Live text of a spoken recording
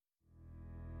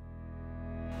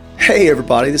Hey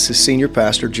everybody, this is Senior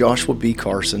Pastor Joshua B.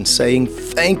 Carson saying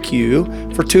thank you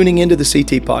for tuning into the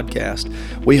CT Podcast.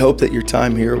 We hope that your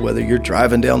time here, whether you're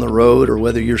driving down the road or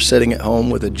whether you're sitting at home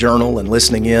with a journal and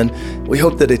listening in, we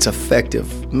hope that it's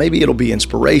effective. Maybe it'll be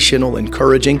inspirational,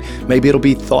 encouraging, maybe it'll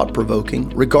be thought-provoking.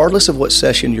 Regardless of what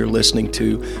session you're listening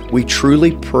to, we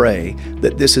truly pray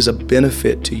that this is a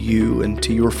benefit to you and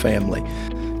to your family.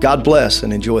 God bless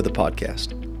and enjoy the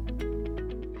podcast.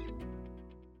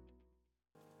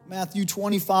 Matthew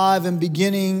 25 and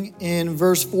beginning in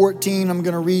verse 14, I'm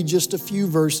going to read just a few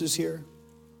verses here.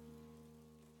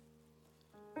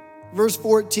 Verse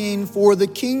 14, "For the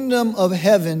kingdom of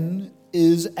heaven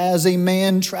is as a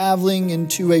man traveling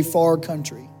into a far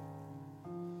country,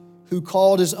 who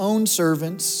called his own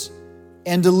servants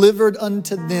and delivered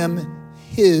unto them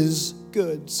his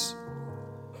goods.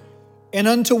 And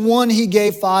unto one he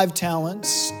gave 5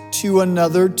 talents, to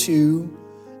another 2,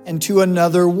 and to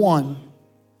another 1.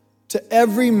 To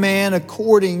every man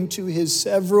according to his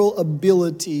several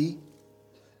ability,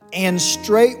 and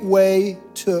straightway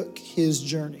took his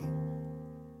journey.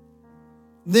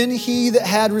 Then he that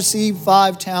had received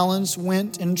 5 talents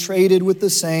went and traded with the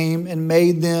same, and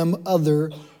made them other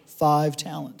 5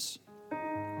 talents.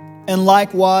 And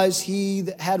likewise he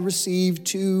that had received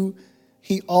 2,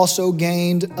 he also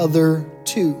gained other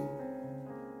 2.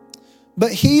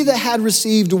 But he that had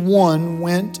received 1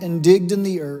 went and digged in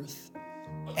the earth,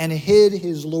 and hid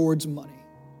his Lord's money.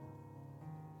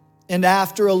 And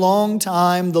after a long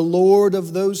time, the Lord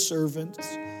of those servants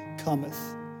cometh,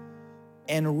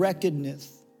 and reckoneth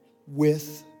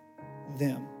with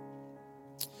them."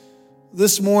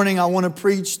 This morning, I want to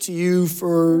preach to you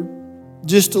for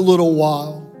just a little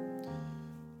while.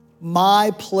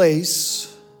 My place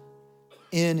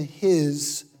in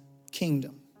his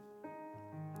kingdom.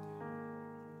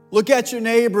 Look at your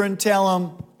neighbor and tell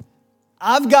him,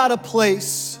 I've got a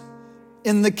place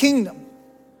in the kingdom.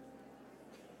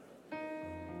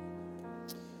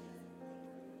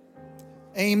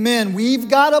 Amen. We've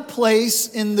got a place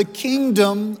in the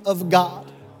kingdom of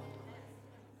God.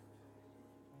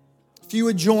 If you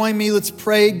would join me, let's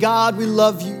pray. God, we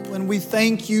love you and we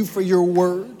thank you for your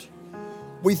word.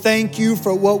 We thank you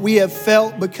for what we have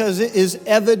felt, because it is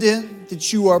evident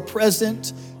that you are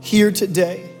present here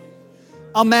today.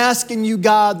 I'm asking you,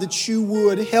 God, that you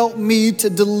would help me to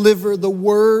deliver the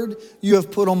word you have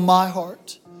put on my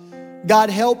heart. God,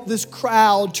 help this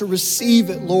crowd to receive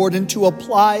it, Lord, and to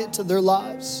apply it to their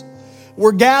lives.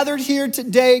 We're gathered here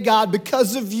today, God,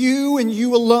 because of you and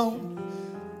you alone.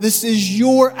 This is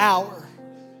your hour.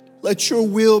 Let your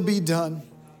will be done.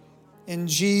 In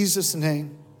Jesus'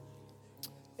 name,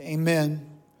 amen.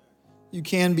 You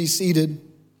can be seated.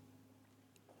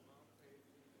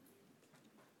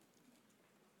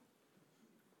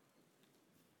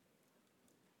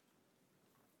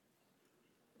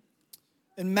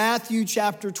 In Matthew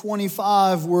chapter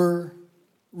 25, we're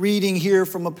reading here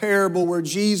from a parable where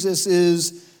Jesus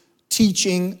is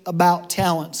teaching about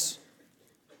talents.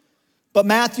 But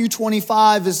Matthew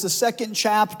 25 is the second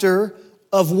chapter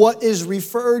of what is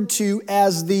referred to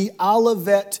as the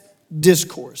Olivet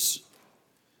Discourse.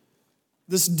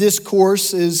 This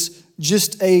discourse is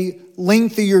just a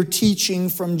lengthier teaching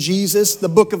from Jesus. The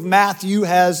book of Matthew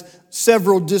has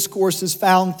several discourses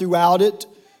found throughout it.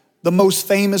 The most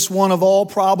famous one of all,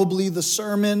 probably the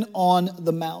Sermon on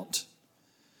the Mount.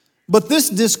 But this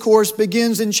discourse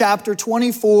begins in chapter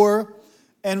 24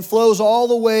 and flows all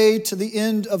the way to the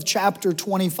end of chapter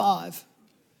 25.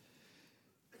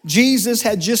 Jesus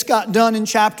had just got done in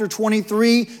chapter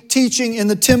 23 teaching in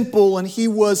the temple, and he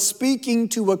was speaking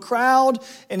to a crowd,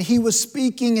 and he was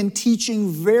speaking and teaching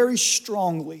very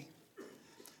strongly.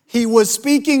 He was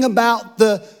speaking about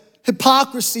the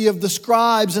hypocrisy of the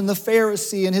scribes and the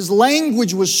Pharisee, and his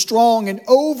language was strong, and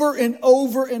over and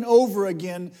over and over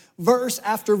again, verse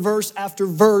after verse after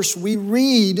verse, we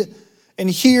read and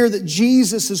hear that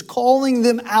Jesus is calling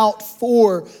them out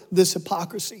for this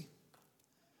hypocrisy.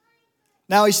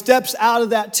 Now he steps out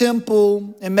of that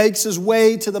temple and makes his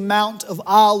way to the Mount of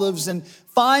Olives and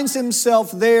finds himself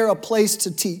there a place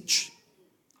to teach.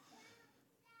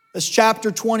 That's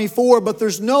chapter 24, but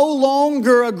there's no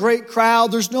longer a great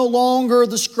crowd. There's no longer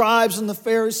the scribes and the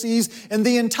Pharisees, and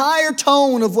the entire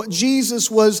tone of what Jesus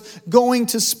was going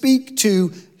to speak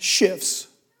to shifts.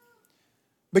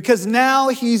 Because now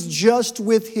he's just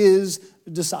with his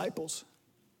disciples.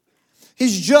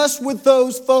 He's just with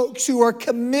those folks who are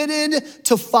committed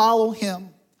to follow him.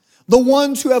 The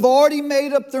ones who have already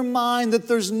made up their mind that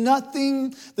there's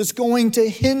nothing that's going to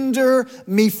hinder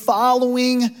me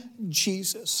following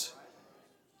Jesus.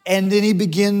 And then he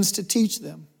begins to teach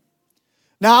them.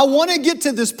 Now, I want to get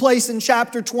to this place in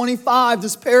chapter 25,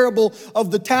 this parable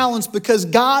of the talents, because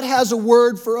God has a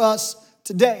word for us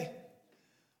today.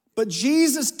 But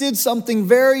Jesus did something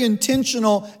very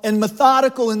intentional and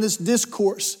methodical in this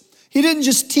discourse. He didn't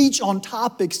just teach on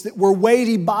topics that were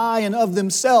weighty by and of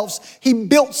themselves. He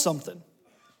built something.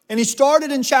 And he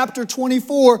started in chapter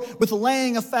 24 with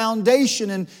laying a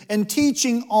foundation and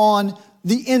teaching on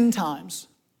the end times,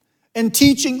 and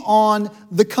teaching on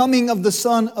the coming of the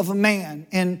Son of Man.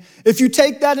 And if you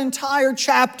take that entire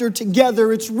chapter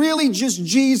together, it's really just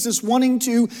Jesus wanting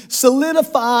to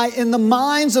solidify in the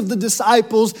minds of the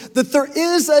disciples that there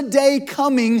is a day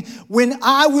coming when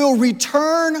I will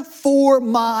return for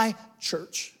my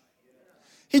church.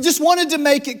 He just wanted to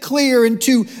make it clear and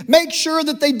to make sure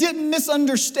that they didn't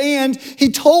misunderstand.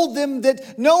 He told them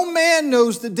that no man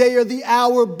knows the day or the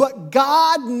hour, but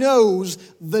God knows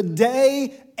the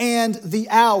day and the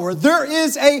hour. There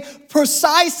is a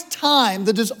precise time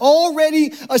that is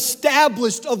already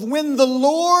established of when the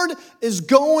Lord is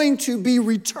going to be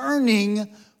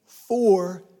returning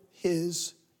for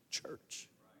his church.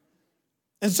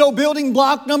 And so building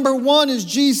block number one is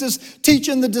Jesus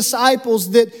teaching the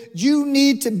disciples that you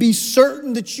need to be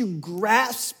certain that you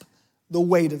grasp the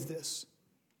weight of this.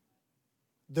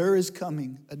 There is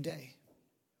coming a day.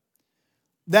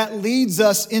 That leads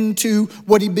us into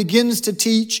what he begins to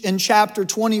teach in chapter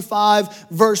 25,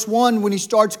 verse 1, when he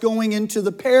starts going into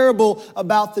the parable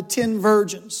about the 10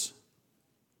 virgins.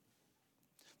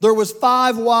 There was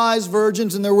 5 wise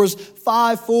virgins and there was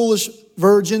 5 foolish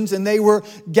virgins, and they were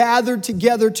gathered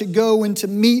together to go and to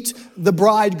meet the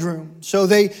bridegroom. So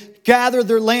they gather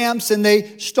their lamps and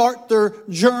they start their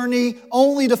journey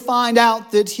only to find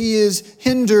out that he is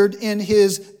hindered in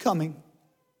his coming.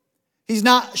 He's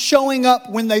not showing up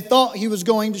when they thought he was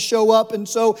going to show up, and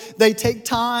so they take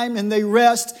time and they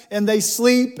rest and they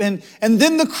sleep, and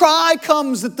then the cry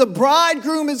comes that the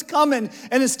bridegroom is coming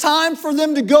and it's time for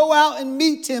them to go out and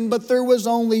meet him, but there was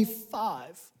only 5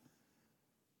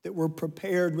 that were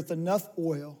prepared with enough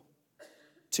oil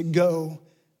to go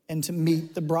and to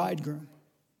meet the bridegroom.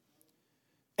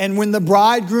 And when the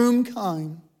bridegroom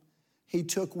came, he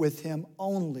took with him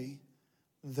only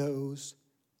those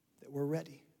that were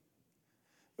ready.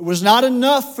 It was not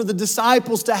enough for the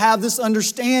disciples to have this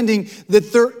understanding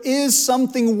that there is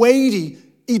something weighty,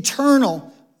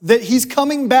 eternal, that he's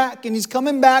coming back, and he's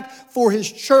coming back for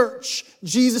his church.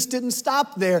 Jesus didn't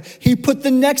stop there. He put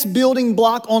the next building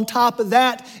block on top of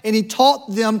that, and he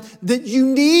taught them that you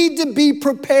need to be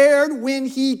prepared when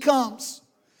he comes.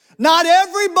 Not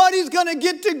everybody's going to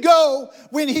get to go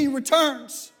when he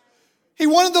returns. He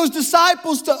wanted those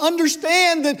disciples to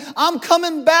understand that I'm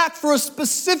coming back for a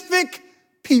specific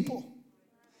people.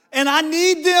 And I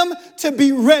need them to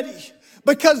be ready.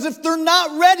 Because if they're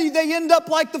not ready, they end up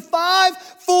like the 5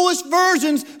 foolish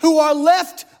virgins who are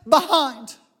left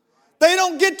behind. They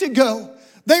don't get to go.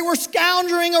 They were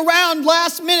scoundering around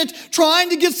last minute, trying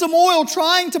to get some oil,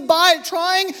 trying to buy it,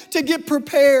 trying to get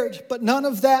prepared. But none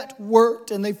of that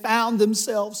worked, and they found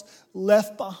themselves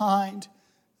left behind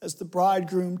as the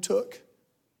bridegroom took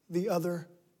the other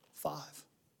 5.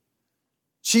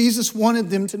 Jesus wanted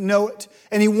them to know it,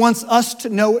 and he wants us to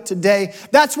know it today.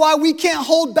 That's why we can't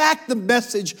hold back the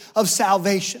message of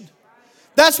salvation.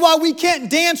 That's why we can't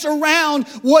dance around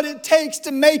what it takes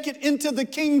to make it into the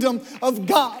kingdom of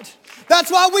God.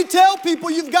 That's why we tell people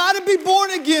you've got to be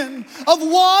born again of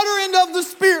water and of the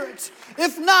Spirit.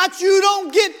 If not, you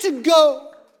don't get to go.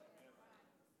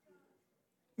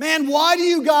 Man, why do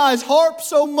you guys harp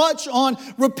so much on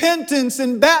repentance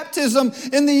and baptism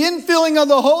and the infilling of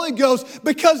the Holy Ghost?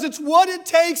 Because it's what it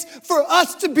takes for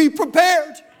us to be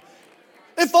prepared.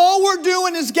 If all we're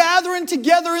doing is gathering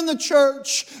together in the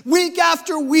church week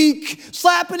after week,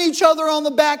 slapping each other on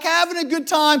the back, having a good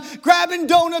time, grabbing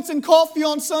donuts and coffee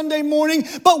on Sunday morning,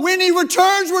 but when he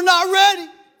returns, we're not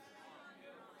ready,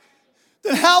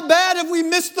 then how bad have we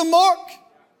missed the mark?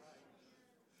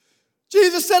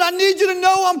 Jesus said, I need you to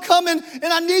know I'm coming, and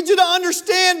I need you to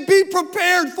understand, be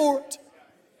prepared for it.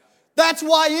 That's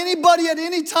why anybody at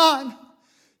any time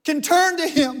can turn to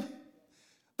him.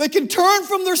 They can turn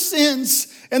from their sins,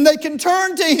 and they can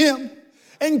turn to him,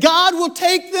 and God will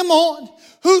take them on.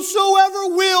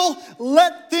 Whosoever will,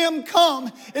 let them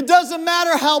come. It doesn't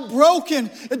matter how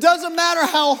broken, it doesn't matter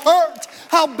how hurt,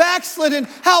 how backslidden,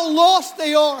 how lost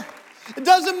they are. It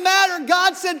doesn't matter.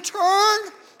 God said, turn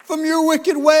from your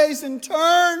wicked ways and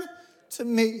turn to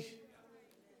me.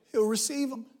 He'll receive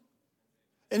them.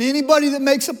 And anybody that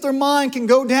makes up their mind can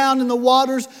go down in the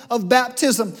waters of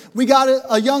baptism. We got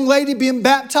a young lady being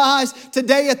baptized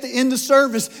today at the end of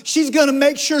service. She's going to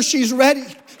make sure she's ready.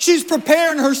 She's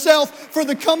preparing herself for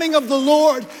the coming of the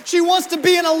Lord. She wants to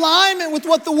be in alignment with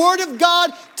what the Word of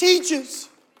God teaches.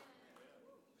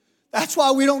 That's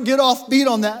why we don't get off beat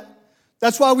on that.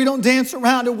 That's why we don't dance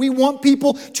around it. We want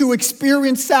people to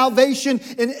experience salvation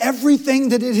in everything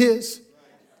that it is.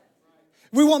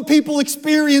 We want people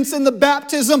experiencing the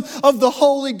baptism of the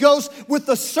Holy Ghost with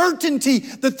the certainty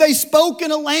that they spoke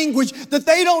in a language that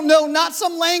they don't know, not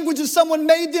some language that someone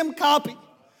made them copy,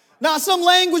 not some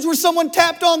language where someone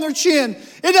tapped on their chin.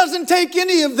 It doesn't take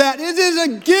any of that. It is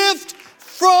a gift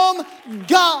from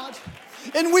God.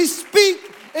 And we speak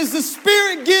as the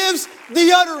Spirit gives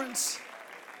the utterance.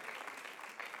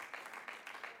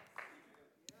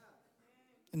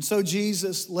 And so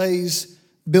Jesus lays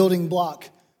building block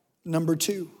number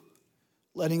 2,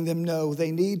 letting them know they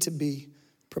need to be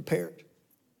prepared.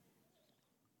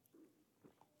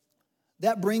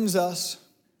 That brings us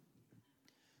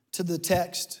to the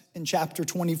text in chapter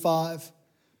 25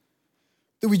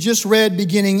 that we just read,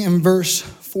 beginning in verse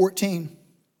 14.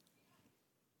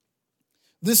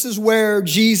 This is where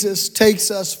Jesus takes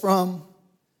us from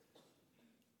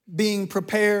being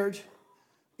prepared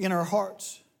in our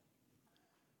hearts,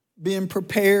 being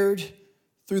prepared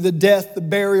through the death, the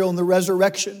burial, and the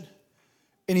resurrection.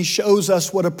 And he shows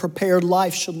us what a prepared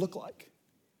life should look like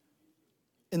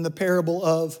in the parable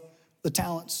of the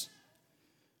talents.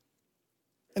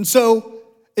 And so,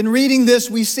 in reading this,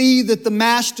 we see that the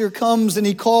master comes and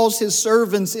he calls his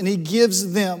servants and he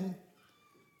gives them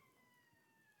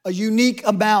a unique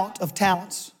amount of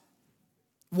talents.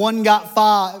 One got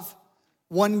 5,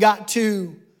 one got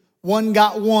 2, one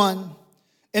got 1.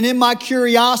 And in my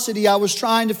curiosity, I was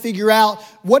trying to figure out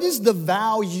what is the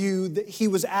value that he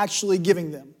was actually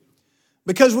giving them.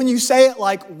 Because when you say it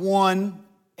like 1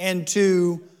 and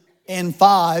 2 and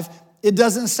 5, it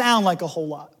doesn't sound like a whole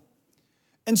lot.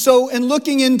 And so in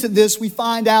looking into this, we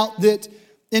find out that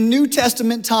in New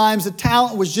Testament times, a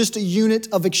talent was just a unit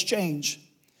of exchange.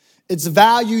 Its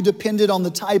value depended on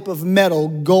the type of metal,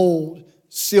 gold,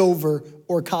 silver,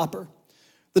 or copper.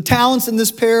 The talents in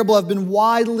this parable have been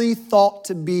widely thought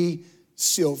to be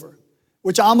silver,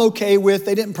 which I'm okay with.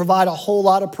 They didn't provide a whole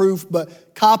lot of proof,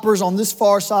 but copper's on this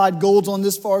far side, gold's on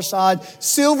this far side.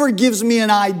 Silver gives me an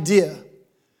idea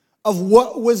of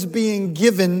what was being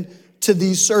given to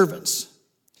these servants.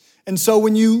 And so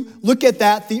when you look at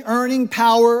that, the earning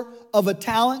power of a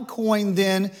talent coin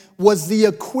then was the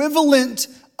equivalent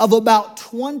of about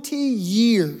 20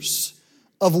 years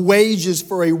of wages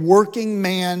for a working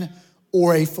man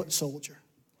or a foot soldier.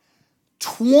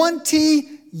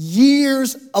 20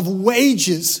 years of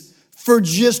wages for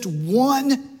just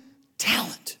one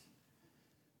talent.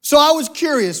 So I was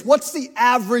curious, what's the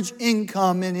average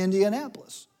income in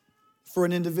Indianapolis for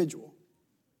an individual?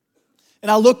 And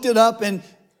I looked it up, and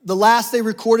the last they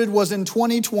recorded was in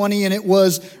 2020, and it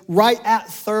was right at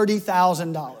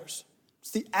 $30,000.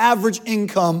 It's the average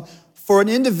income for an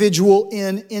individual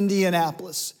in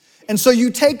Indianapolis. And so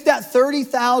you take that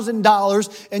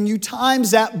 $30,000 and you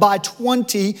times that by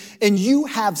 20, and you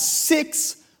have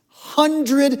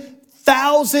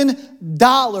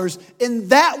 $600,000. And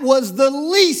that was the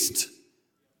least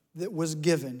that was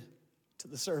given to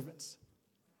the servants.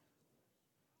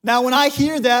 Now, when I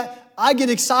hear that, I get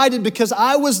excited because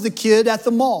I was the kid at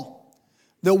the mall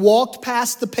that walked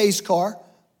past the pace car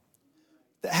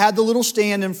that had the little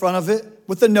stand in front of it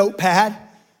with a notepad.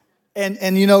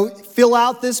 And you know, fill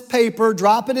out this paper,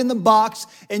 drop it in the box,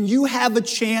 and you have a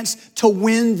chance to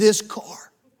win this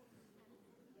car.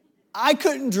 I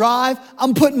couldn't drive.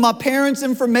 I'm putting my parents'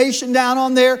 information down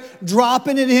on there,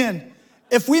 dropping it in.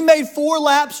 If we made 4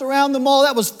 laps around the mall,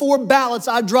 that was 4 ballots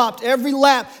I dropped. Every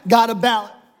lap got a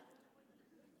ballot.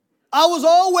 I was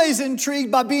always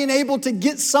intrigued by being able to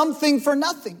get something for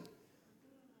nothing.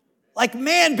 Like,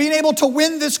 man, being able to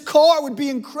win this car would be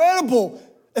incredible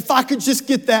if I could just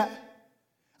get that.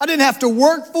 I didn't have to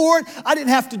work for it. I didn't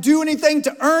have to do anything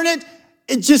to earn it.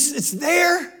 It's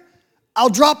there. I'll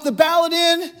drop the ballot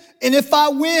in, and if I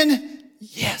win,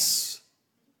 yes.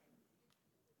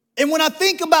 And when I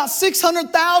think about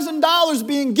 $600,000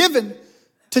 being given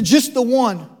to just the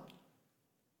one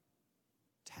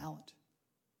talent,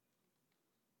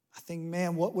 I think,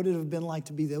 man, what would it have been like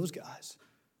to be those guys?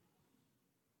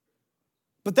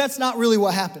 But that's not really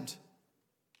what happened.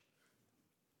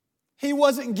 He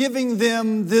wasn't giving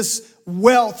them this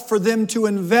wealth for them to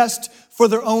invest for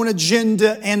their own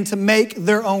agenda and to make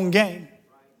their own gain.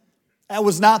 That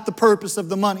was not the purpose of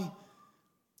the money.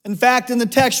 In fact, in the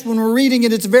text, when we're reading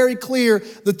it, it's very clear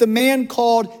that the man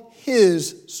called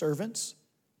his servants.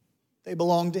 They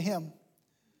belonged to him.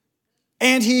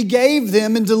 And he gave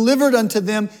them and delivered unto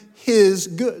them his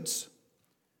goods.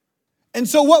 And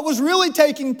so what was really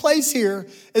taking place here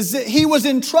is that he was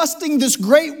entrusting this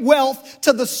great wealth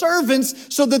to the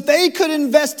servants so that they could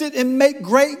invest it and make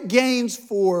great gains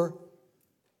for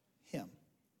him.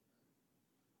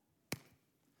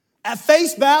 At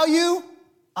face value,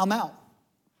 I'm out.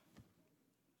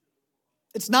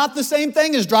 It's not the same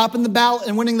thing as dropping the ballot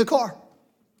and winning the car.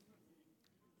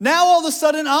 Now all of a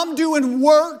sudden I'm doing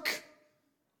work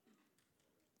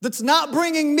that's not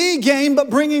bringing me gain, but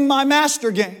bringing my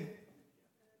master gain.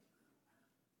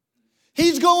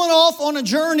 He's going off on a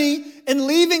journey and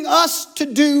leaving us to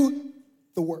do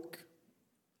the work.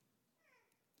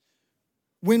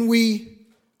 When we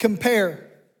compare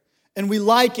and we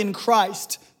liken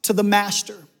Christ to the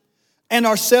master and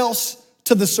ourselves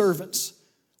to the servants,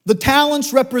 the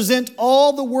talents represent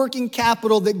all the working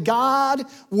capital that God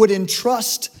would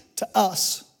entrust to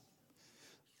us.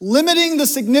 Limiting the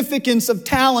significance of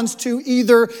talents to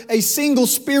either a single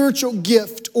spiritual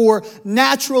gift or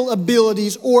natural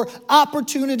abilities or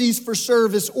opportunities for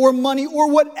service or money or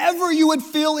whatever you would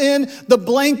fill in the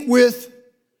blank with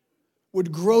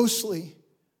would grossly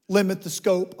limit the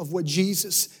scope of what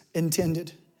Jesus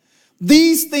intended.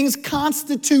 These things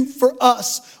constitute for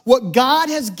us what God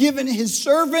has given his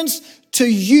servants to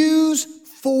use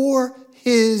for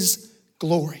his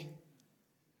glory.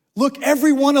 Look,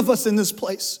 every one of us in this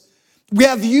place, we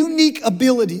have unique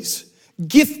abilities,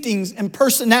 giftings, and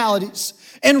personalities,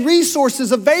 and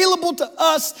resources available to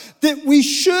us that we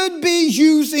should be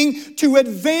using to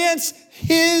advance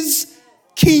his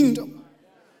kingdom.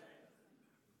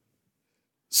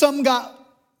 One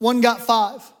got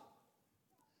 5,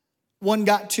 one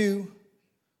got 2,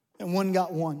 and one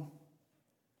got 1.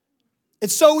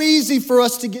 It's so easy for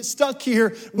us to get stuck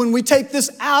here when we take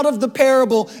this out of the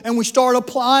parable and we start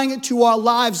applying it to our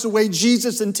lives the way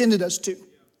Jesus intended us to.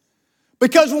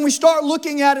 Because when we start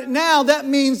looking at it now, that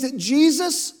means that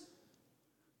Jesus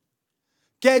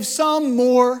gave some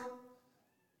more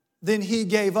than he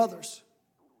gave others.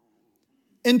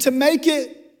 And to make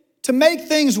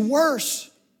things worse,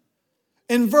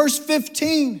 in verse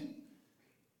 15,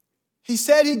 he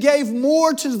said he gave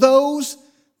more to those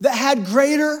that had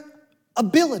greater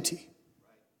ability.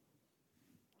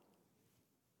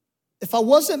 If I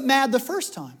wasn't mad the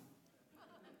first time,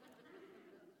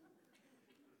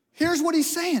 here's what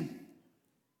he's saying.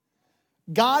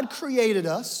 God created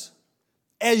us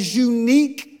as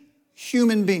unique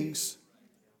human beings.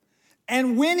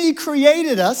 And when he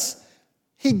created us,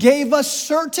 he gave us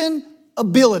certain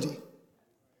ability.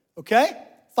 Okay?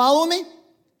 Follow me?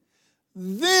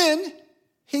 Then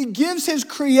he gives his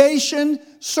creation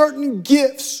certain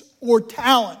gifts or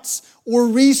talents or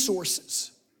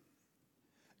resources.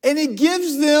 And he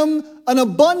gives them an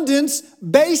abundance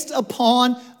based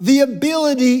upon the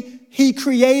ability he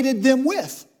created them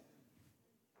with.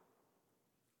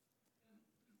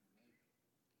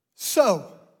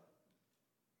 So,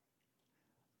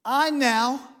 I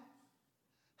now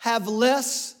have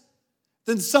less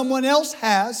than someone else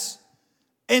has,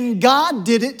 and God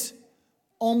did it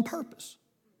on purpose.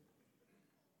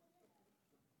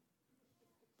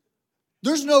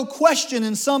 There's no question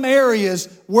in some areas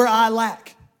where I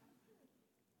lack.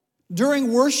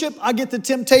 During worship, I get the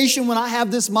temptation when I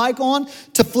have this mic on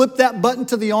to flip that button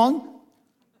to the on.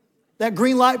 That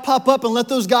green light pop up and let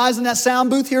those guys in that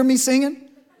sound booth hear me singing.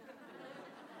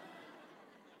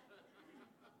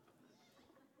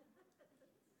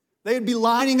 They'd be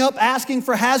lining up asking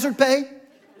for hazard pay.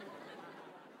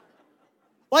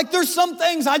 Like there's some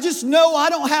things I just know I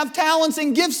don't have talents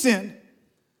and gifts in.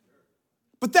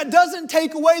 But that doesn't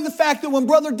take away the fact that when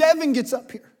Brother Devin gets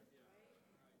up here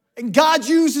and God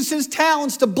uses his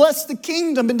talents to bless the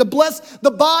kingdom and to bless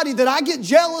the body, that I get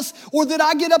jealous or that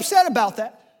I get upset about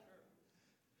that.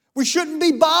 We shouldn't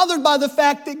be bothered by the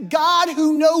fact that God,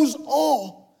 who knows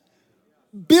all,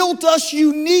 built us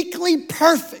uniquely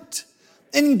perfect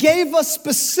and gave us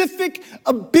specific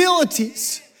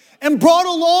abilities and brought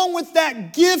along with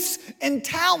that gifts and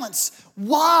talents.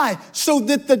 Why? So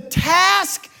that the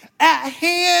task at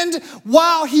hand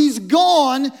while he's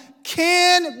gone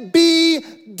can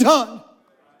be done.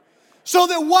 So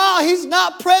that while he's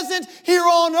not present here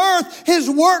on earth, his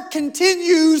work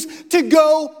continues to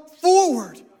go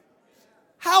forward.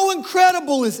 How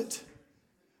incredible is it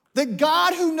that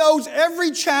God, who knows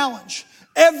every challenge,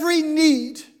 every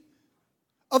need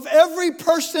of every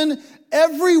person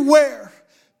everywhere,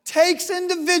 takes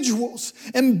individuals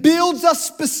and builds us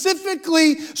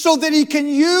specifically so that he can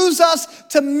use us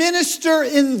to minister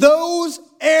in those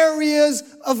areas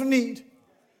of need.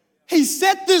 He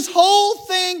set this whole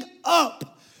thing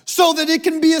up so that it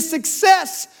can be a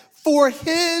success for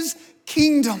His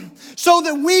kingdom, so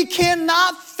that we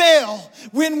cannot fail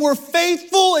when we're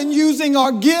faithful in using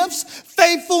our gifts,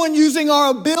 faithful in using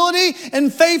our ability,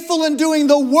 and faithful in doing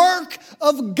the work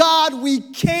of God. We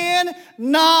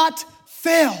cannot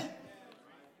fail.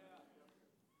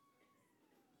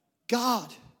 God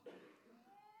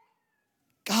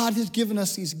has given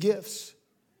us these gifts.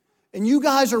 And you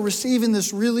guys are receiving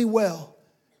this really well.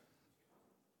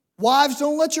 Wives,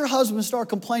 don't let your husband start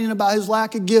complaining about his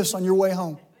lack of gifts on your way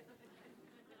home.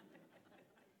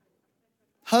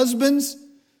 Husbands,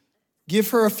 give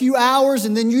her a few hours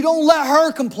and then you don't let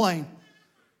her complain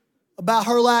about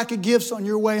her lack of gifts on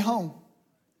your way home.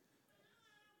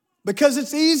 Because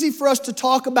it's easy for us to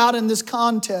talk about in this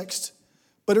context,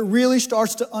 but it really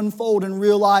starts to unfold in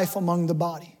real life among the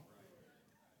body.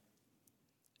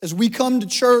 As we come to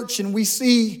church and we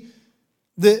see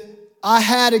that I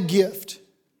had a gift,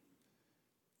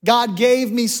 God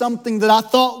gave me something that I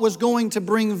thought was going to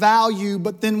bring value,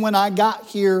 but then when I got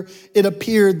here, it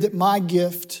appeared that my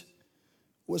gift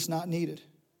was not needed.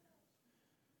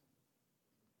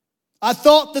 I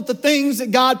thought that the things that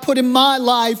God put in my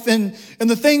life and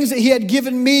the things that He had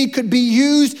given me could be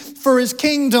used for His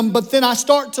kingdom, but then I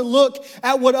start to look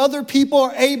at what other people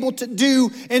are able to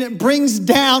do, and it brings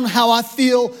down how I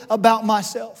feel about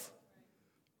myself.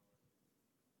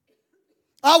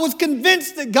 I was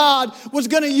convinced that God was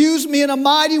going to use me in a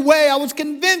mighty way. I was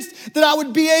convinced that I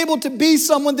would be able to be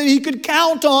someone that He could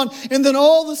count on, and then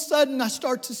all of a sudden I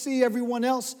start to see everyone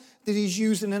else that He's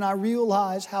using, and I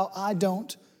realize how I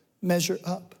don't measure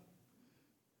up.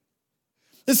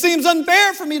 It seems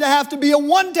unfair for me to have to be a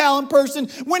 1-talent person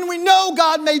when we know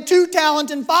God made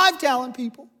 2-talent and 5-talent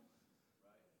people.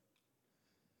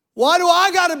 Why do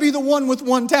I got to be the one with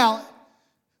 1 talent?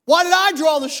 Why did I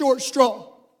draw the short straw?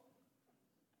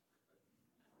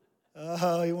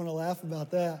 Oh, you want to laugh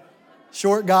about that?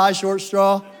 Short guy, short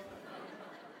straw.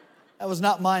 That was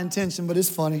not my intention, but it's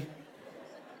funny.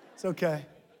 It's okay.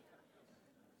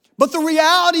 But the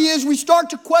reality is we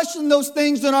start to question those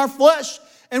things in our flesh,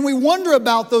 and we wonder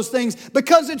about those things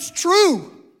because it's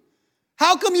true.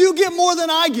 How come you get more than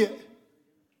I get?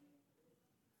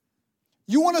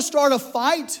 You want to start a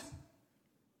fight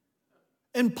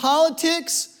in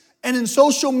politics and in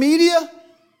social media?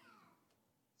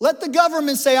 Let the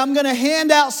government say, I'm going to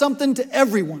hand out something to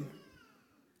everyone.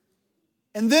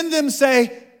 And then them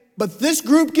say, but this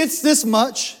group gets this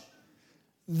much,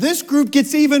 this group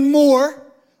gets even more,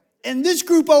 and this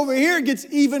group over here gets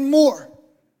even more.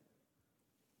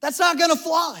 That's not going to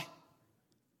fly.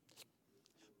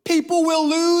 People will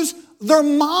lose their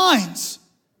minds.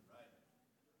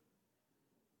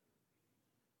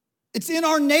 It's in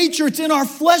our nature, it's in our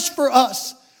flesh for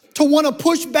us to want to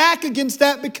push back against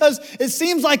that because it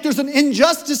seems like there's an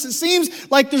injustice. It seems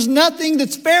like there's nothing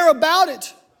that's fair about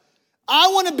it. I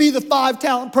want to be the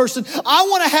 5-talent person. I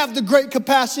want to have the great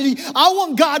capacity. I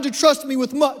want God to trust me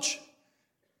with much.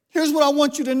 Here's what I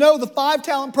want you to know. The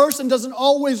 5-talent person doesn't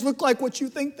always look like what you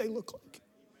think they look like.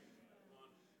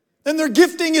 And their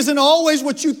gifting isn't always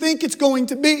what you think it's going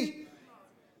to be.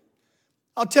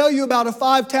 I'll tell you about a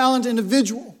 5-talent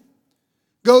individual.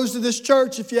 Goes to this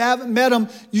church. If you haven't met him,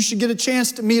 you should get a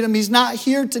chance to meet him. He's not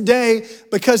here today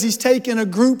because he's taken a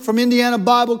group from Indiana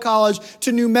Bible College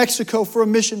to New Mexico for a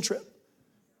mission trip.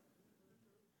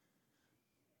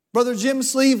 Brother Jim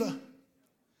Sleva,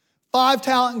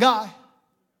 5-talent guy,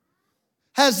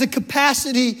 has the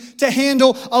capacity to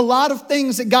handle a lot of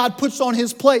things that God puts on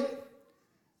his plate.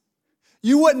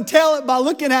 You wouldn't tell it by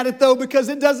looking at it though, because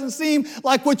it doesn't seem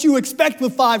like what you expect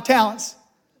with 5 talents.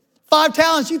 5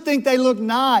 talents, you think they look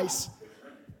nice,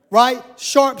 right?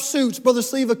 Sharp suits. Brother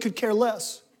Sleva could care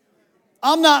less.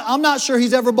 I'm not sure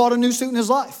he's ever bought a new suit in his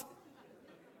life.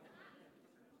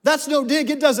 That's no dig.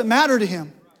 It doesn't matter to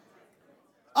him.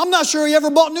 I'm not sure he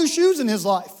ever bought new shoes in his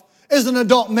life as an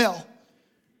adult male.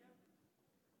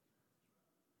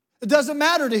 It doesn't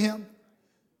matter to him.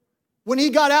 When he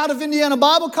got out of Indiana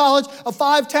Bible College, a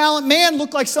 5-talent man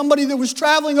looked like somebody that was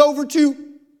traveling over to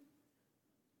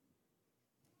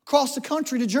across the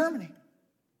country to Germany,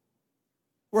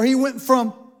 where he went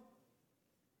from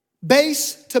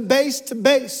base to base to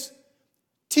base,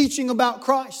 teaching about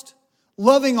Christ,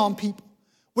 loving on people,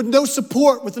 with no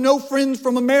support, with no friends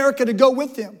from America to go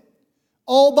with him,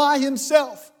 all by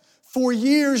himself for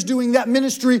years doing that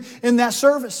ministry in that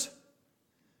service.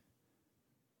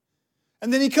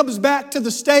 And then he comes back to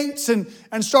the States and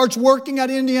starts working at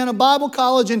Indiana Bible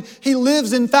College, and he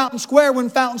lives in Fountain Square when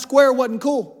Fountain Square wasn't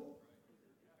cool.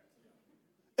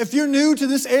 If you're new to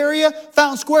this area,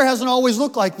 Fountain Square hasn't always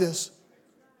looked like this.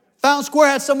 Fountain Square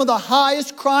had some of the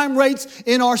highest crime rates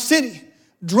in our city.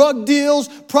 Drug deals,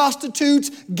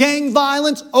 prostitutes, gang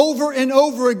violence over and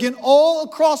over again all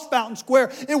across Fountain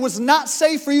Square. It was not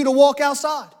safe for you to walk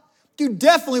outside. You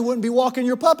definitely wouldn't be walking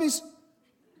your puppies.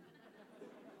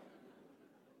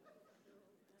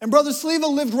 And Brother Sleva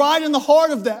lived right in the heart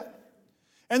of that.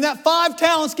 And that 5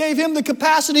 talents gave him the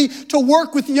capacity to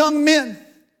work with young men,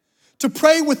 to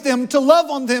pray with them, to love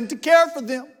on them, to care for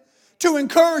them, to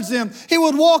encourage them. He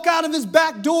would walk out of his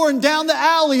back door and down the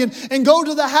alley and go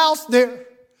to the house there.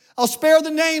 I'll spare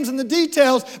the names and the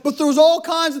details, but there was all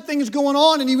kinds of things going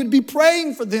on, and he would be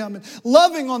praying for them and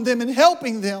loving on them and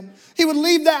helping them. He would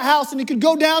leave that house and he could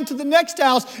go down to the next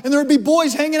house, and there would be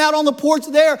boys hanging out on the porch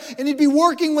there, and he'd be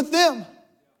working with them.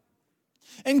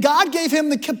 And God gave him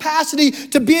the capacity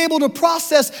to be able to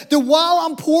process that while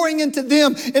I'm pouring into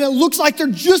them and it looks like they're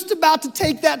just about to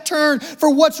take that turn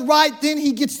for what's right, then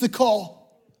he gets the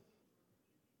call.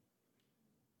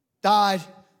 Died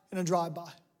in a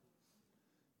drive-by.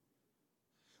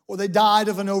 Or they died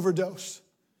of an overdose.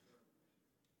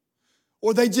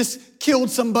 Or they just killed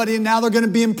somebody and now they're going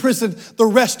to be in prison the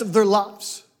rest of their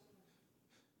lives.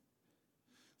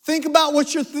 Think about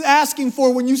what you're asking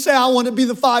for when you say, I want to be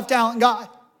the 5-talent guy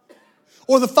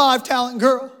or the 5-talent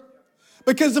girl.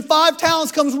 Because the 5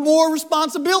 talents comes more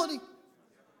responsibility.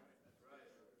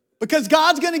 Because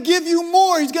God's going to give you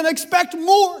more. He's going to expect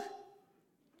more.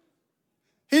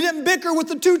 He didn't bicker with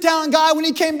the 2-talent guy when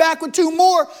he came back with 2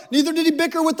 more. Neither did he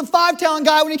bicker with the 5-talent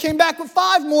guy when he came back with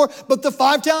 5 more. But the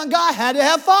 5-talent guy had to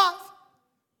have 5.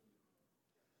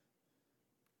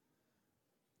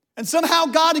 And somehow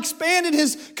God expanded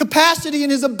his capacity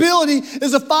and his ability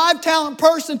as a 5-talent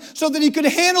person so that he could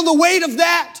handle the weight of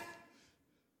that.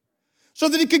 So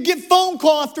that he could get phone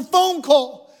call after phone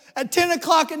call at 10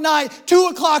 o'clock at night, 2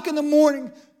 o'clock in the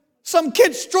morning. Some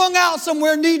kid strung out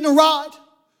somewhere needing a ride.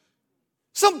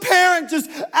 Some parent just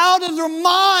out of their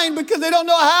mind because they don't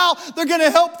know how they're going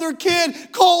to help their kid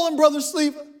calling Brother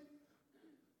Sleva.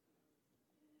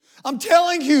 I'm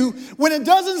telling you, when it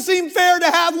doesn't seem fair to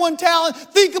have 1 talent,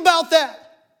 think about that.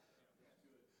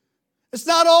 It's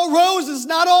not all roses, it's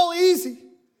not all easy.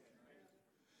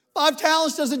 5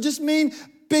 talents doesn't just mean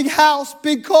big house,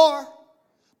 big car,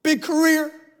 big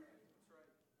career.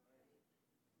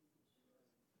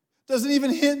 Doesn't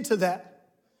even hint to that.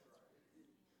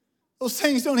 Those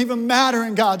things don't even matter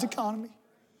in God's economy.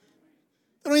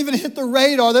 They don't even hit the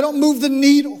radar. They don't move the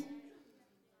needle.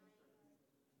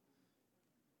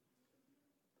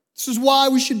 This is why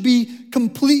we should be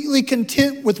completely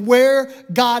content with where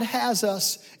God has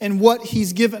us and what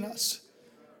He's given us.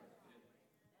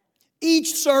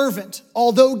 Each servant,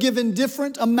 although given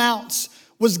different amounts,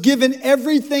 was given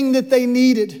everything that they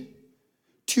needed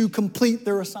to complete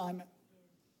their assignment.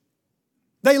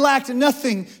 They lacked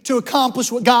nothing to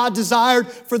accomplish what God desired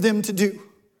for them to do.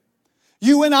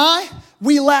 You and I,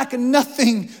 we lack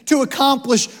nothing to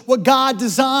accomplish what God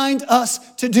designed us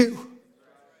to do.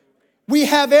 We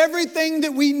have everything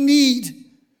that we need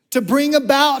to bring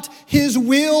about His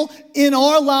will in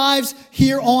our lives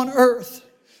here on earth.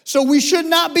 So we should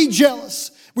not be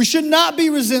jealous. We should not be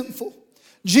resentful.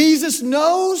 Jesus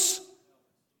knows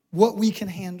what we can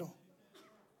handle.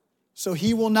 So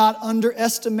He will not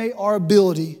underestimate our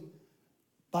ability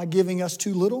by giving us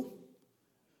too little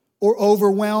or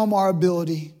overwhelm our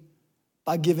ability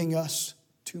by giving us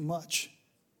too much.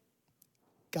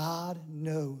 God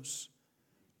knows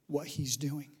what He's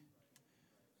doing.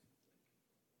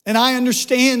 And I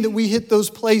understand that we hit those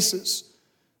places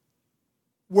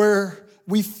where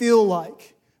we feel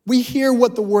like we hear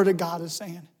what the Word of God is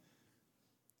saying.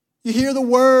 You hear the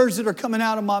words that are coming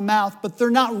out of my mouth, but they're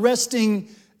not resting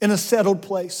in a settled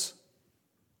place.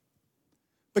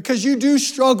 Because you do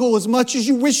struggle as much as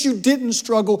you wish you didn't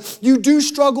struggle. You do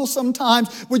struggle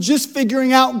sometimes with just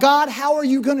figuring out, God, how are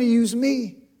you going to use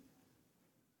me?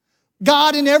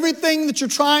 God, in everything that you're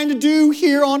trying to do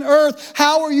here on earth,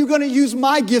 how are you going to use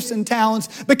my gifts and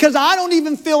talents? Because I don't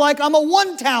even feel like I'm a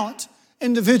 1-talent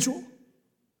individual.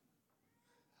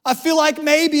 I feel like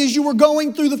maybe as you were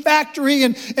going through the factory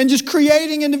and just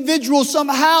creating individuals,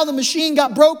 somehow the machine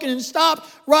got broken and stopped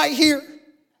right here.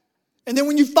 And then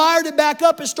when you fired it back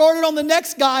up, it started on the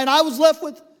next guy, and I was left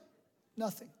with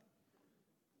nothing.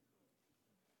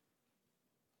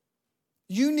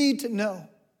 You need to know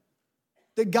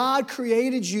that God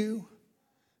created you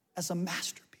as a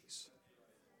masterpiece.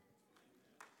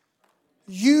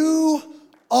 You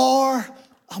are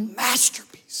a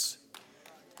masterpiece.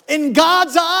 In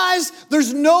God's eyes,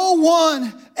 there's no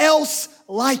one else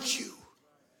like you.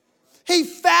 He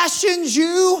fashions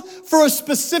you for a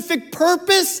specific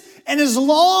purpose, and as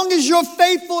long as you're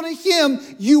faithful to Him,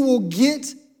 you will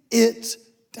get it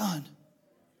done.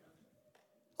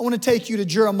 I want to take you to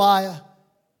Jeremiah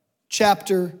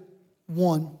chapter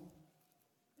 1.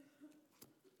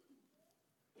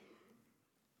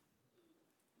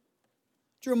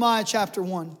 Jeremiah chapter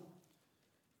 1.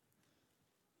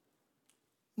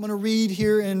 I'm going to read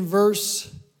here in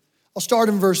I'll start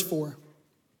in verse 4.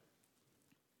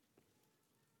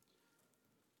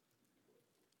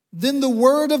 Then the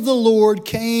word of the Lord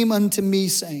came unto me,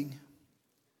 saying,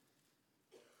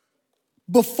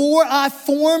 Before I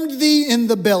formed thee in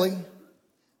the belly,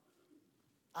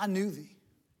 I knew thee.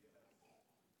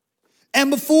 And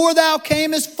before thou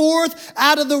camest forth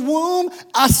out of the womb,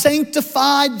 I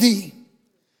sanctified thee.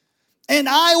 And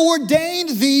I ordained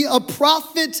thee a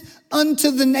prophet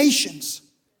unto the nations.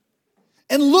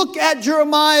 And look at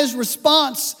Jeremiah's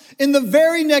response. In the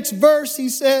very next verse, he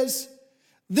says,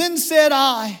 Then said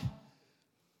I,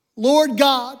 Lord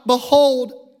God,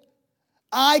 behold,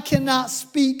 I cannot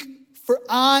speak, for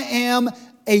I am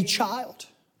a child.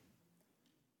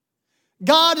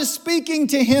 God is speaking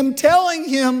to him, telling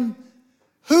him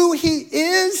who he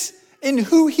is and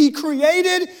who he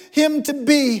created him to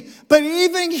be. But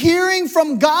even hearing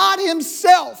from God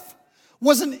himself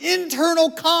was an internal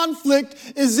conflict,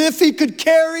 as if he could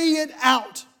carry it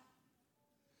out.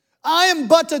 I am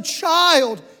but a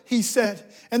child, he said.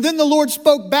 And then the Lord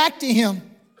spoke back to him.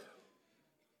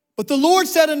 But the Lord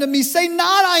said unto me, Say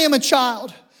not, I am a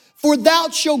child, for thou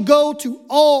shalt go to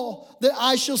all that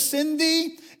I shall send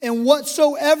thee, and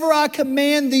whatsoever I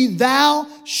command thee, thou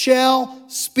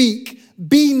shalt speak.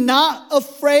 Be not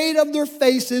afraid of their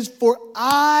faces, for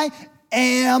I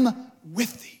am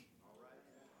with thee.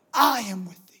 I am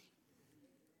with thee.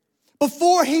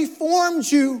 Before he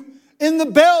formed you in the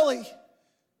belly,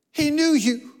 he knew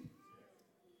you.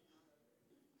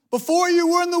 Before you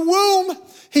were in the womb,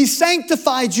 he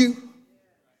sanctified you.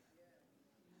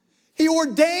 He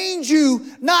ordained you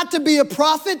not to be a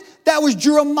prophet. That was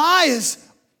Jeremiah's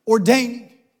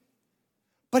ordaining.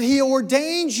 But he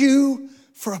ordained you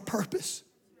for a purpose.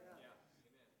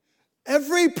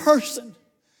 Every person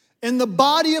in the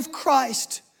body of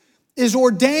Christ is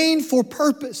ordained for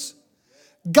purpose.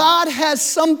 God has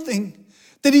something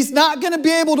that he's not going to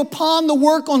be able to pawn the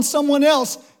work on someone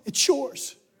else. It's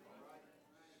yours.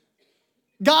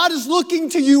 God is looking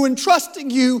to you and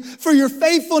trusting you for your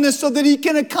faithfulness so that he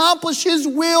can accomplish his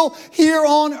will here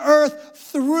on earth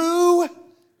through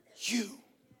you.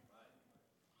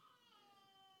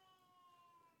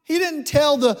 He didn't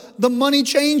tell the money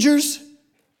changers,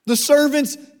 the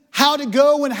servants, how to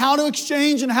go and how to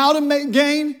exchange and how to make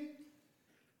gain.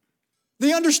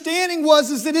 The understanding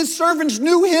was that his servants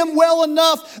knew him well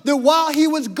enough that while he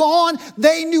was gone,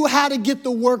 they knew how to get the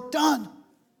work done.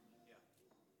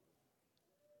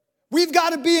 We've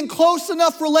got to be in close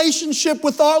enough relationship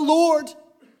with our Lord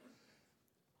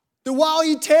that while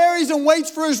he tarries and waits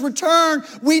for his return,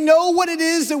 we know what it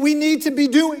is that we need to be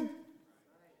doing.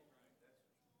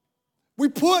 We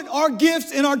put our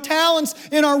gifts and our talents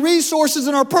and our resources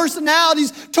and our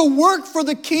personalities to work for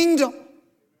the kingdom.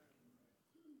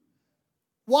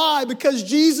 Why? Because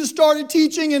Jesus started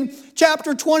teaching in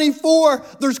chapter 24,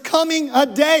 there's coming a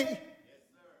day.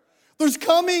 There's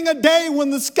coming a day when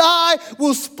the sky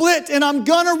will split and I'm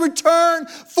going to return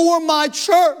for my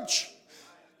church.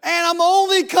 And I'm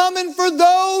only coming for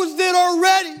those that are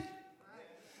ready.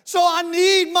 So I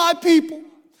need my people.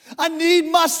 I need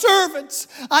my servants.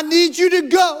 I need you to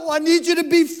go. I need you to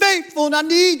be faithful, and I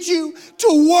need you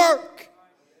to work.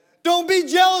 Don't be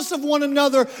jealous of one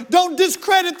another. Don't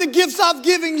discredit the gifts I've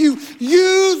given you.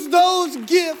 Use those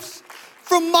gifts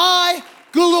for my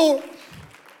glory.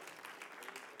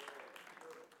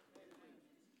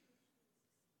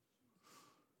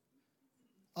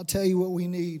 I'll tell you what we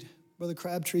need. Brother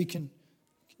Crabtree, can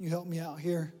you help me out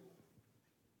here?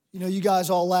 You know, you guys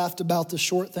all laughed about the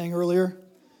short thing earlier.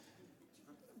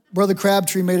 Brother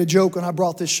Crabtree made a joke when I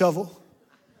brought this shovel.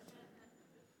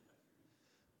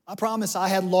 I promise I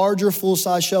had larger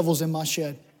full-size shovels in my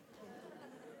shed.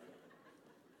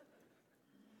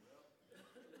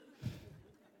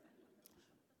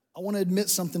 I want to admit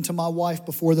something to my wife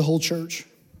before the whole church.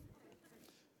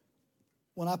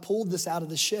 When I pulled this out of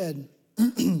the shed,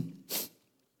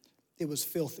 it was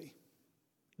filthy.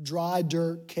 Dry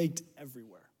dirt caked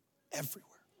everywhere. Everywhere.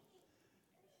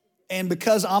 And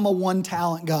because I'm a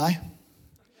one-talent guy,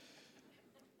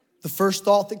 the first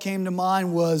thought that came to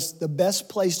mind was the best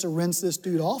place to rinse this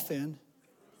dude off in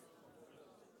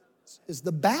is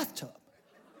the bathtub.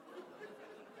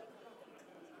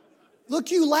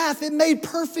 Look, you laugh. It made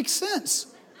perfect sense.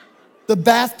 The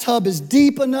bathtub is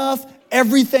deep enough.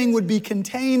 Everything would be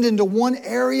contained into one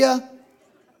area.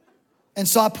 And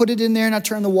so I put it in there and I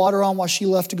turned the water on while she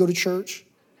left to go to church.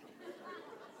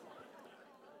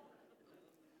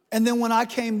 And then when I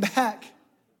came back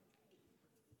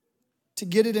to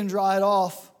get it and dry it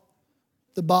off,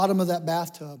 the bottom of that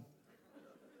bathtub,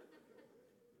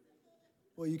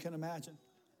 well, you can imagine.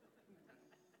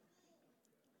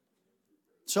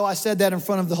 So I said that in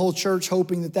front of the whole church,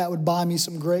 hoping that that would buy me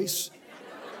some grace.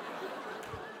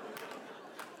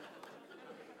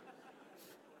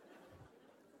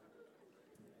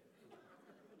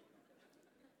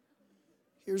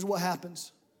 Here's what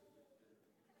happens.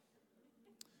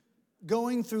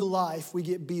 Going through life, we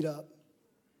get beat up.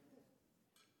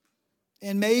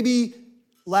 And maybe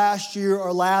last year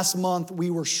or last month, we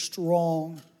were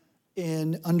strong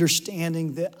in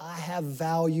understanding that I have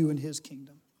value in His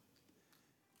kingdom.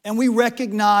 And we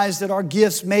recognized that our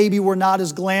gifts maybe were not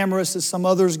as glamorous as some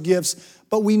others' gifts,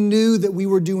 but we knew that we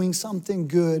were doing something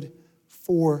good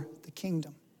for the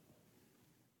kingdom.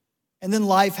 And then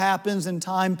life happens and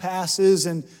time passes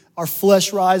and our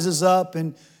flesh rises up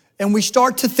and we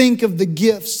start to think of the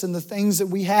gifts and the things that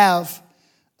we have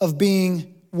of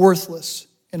being worthless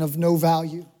and of no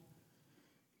value.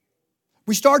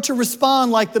 We start to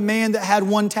respond like the man that had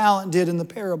one talent did in the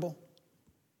parable.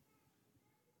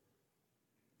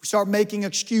 We start making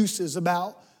excuses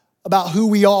about who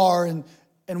we are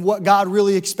and what God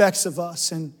really expects of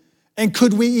us. And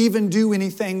could we even do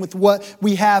anything with what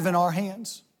we have in our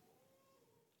hands?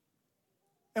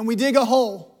 And we dig a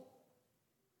hole.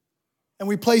 And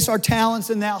we place our talents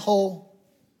in that hole.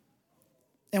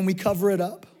 And we cover it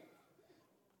up.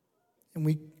 And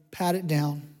we pat it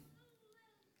down.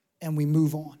 And we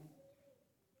move on.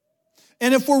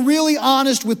 And if we're really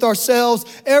honest with ourselves,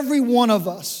 every one of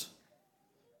us,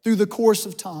 through the course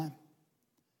of time,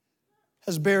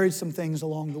 has buried some things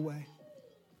along the way.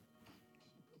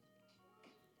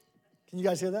 Can you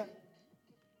guys hear that?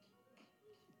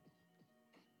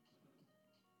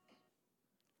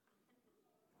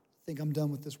 I think I'm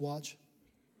done with this watch.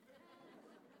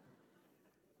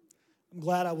 I'm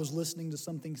glad I was listening to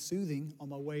something soothing on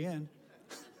my way in.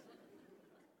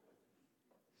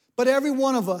 But every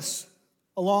one of us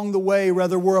along the way,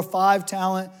 whether we're a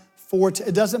 5-talent, 4,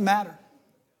 it doesn't matter.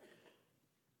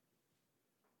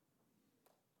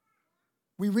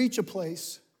 We reach a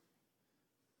place,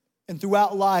 and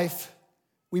throughout life,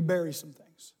 we bury some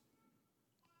things.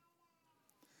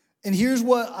 And here's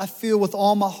what I feel with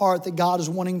all my heart that God is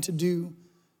wanting to do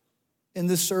in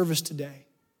this service today.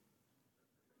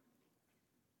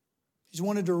 He's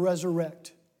wanted to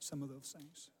resurrect some of those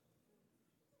things.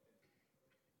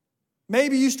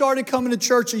 Maybe you started coming to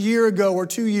church a year ago or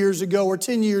 2 years ago or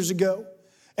 10 years ago.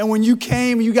 And when you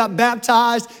came, you got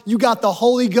baptized, you got the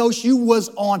Holy Ghost, you was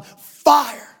on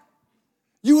fire.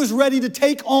 You was ready to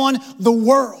take on the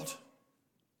world.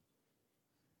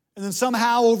 And then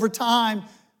somehow over time,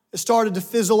 it started to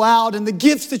fizzle out. And the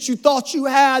gifts that you thought you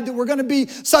had that were going to be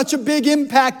such a big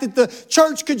impact that the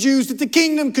church could use, that the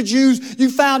kingdom could use, you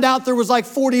found out there was like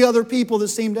 40 other people that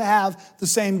seemed to have the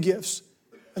same gifts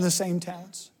and the same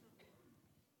talents.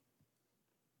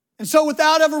 And so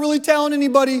without ever really telling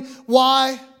anybody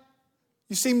why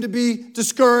you seem to be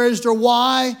discouraged or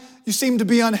why you seem to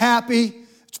be unhappy,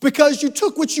 it's because you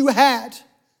took what you had,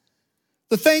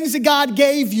 the things that God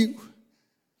gave you,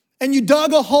 and you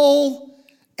dug a hole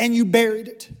and you buried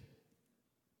it.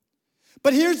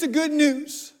 But here's the good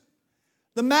news.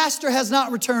 The master has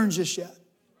not returned just yet.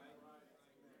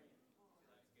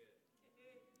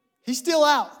 He's still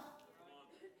out.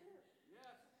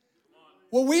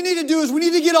 What we need to do is we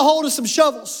need to get a hold of some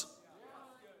shovels.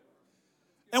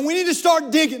 And we need to start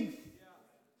digging.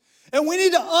 And we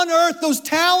need to unearth those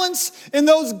talents and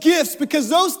those gifts, because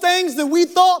those things that we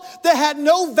thought that had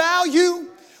no value,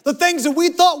 the things that we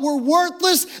thought were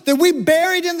worthless, that we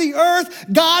buried in the earth,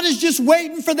 God is just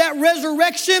waiting for that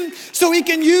resurrection so He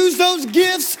can use those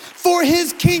gifts for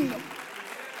His kingdom.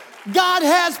 God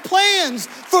has plans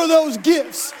for those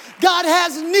gifts. God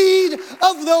has need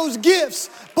of those gifts.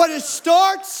 But it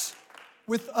starts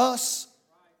with us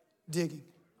digging.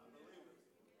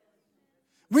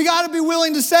 We got to be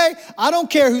willing to say, I don't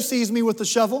care who sees me with the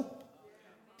shovel.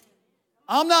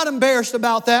 I'm not embarrassed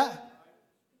about that.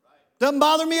 Doesn't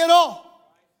bother me at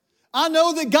all. I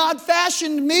know that God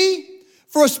fashioned me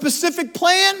for a specific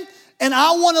plan, and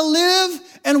I want to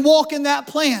live and walk in that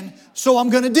plan. So I'm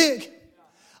going to dig.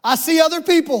 I see other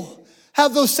people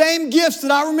have those same gifts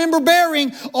that I remember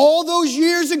bearing all those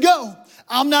years ago.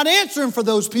 I'm not answering for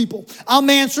those people. I'm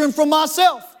answering for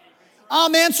myself.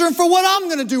 I'm answering for what I'm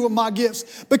going to do with my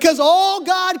gifts. Because all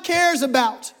God cares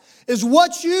about is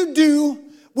what you do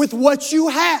with what you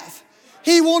have.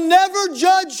 He will never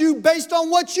judge you based on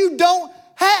what you don't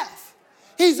have.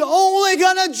 He's only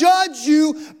going to judge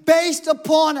you based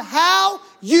upon how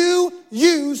you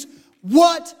use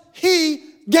what He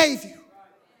gave you.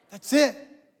 That's it.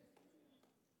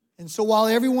 And so while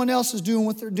everyone else is doing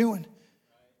what they're doing,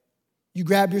 you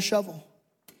grab your shovel.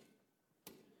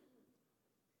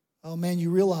 Oh man,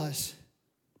 you realize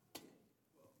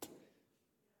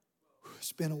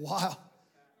it's been a while.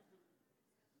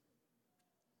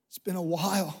 It's been a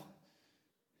while.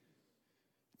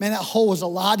 Man, that hole was a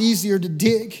lot easier to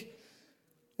dig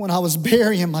when I was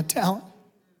burying my talent.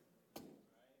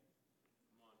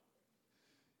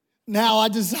 Now I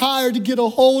desire to get a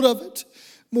hold of it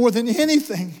more than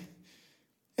anything.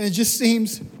 And it just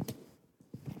seems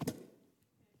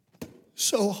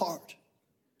so hard.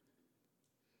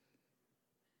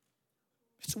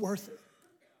 It's worth it.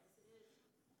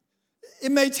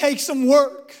 It may take some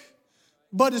work,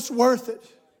 but it's worth it.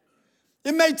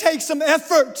 It may take some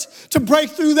effort to break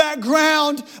through that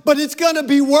ground, but it's going to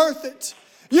be worth it.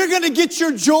 You're going to get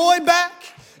your joy back.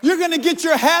 You're going to get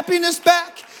your happiness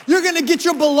back. You're going to get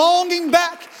your belonging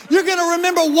back. You're going to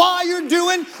remember why you're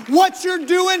doing what you're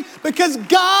doing because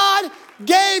God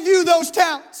gave you those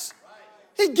talents.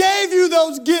 He gave you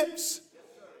those gifts.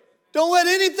 Don't let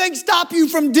anything stop you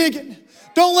from digging.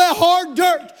 Don't let hard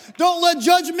dirt. Don't let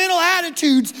judgmental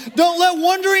attitudes. Don't let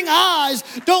wandering eyes.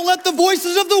 Don't let the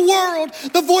voices of the world,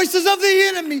 the voices of the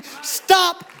enemy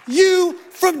stop you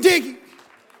from digging.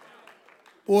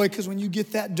 Boy, because when you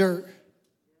get that dirt,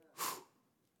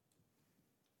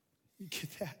 you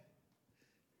get that.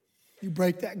 You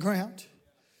break that ground.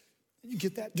 You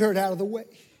get that dirt out of the way.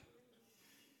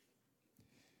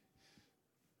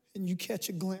 And you catch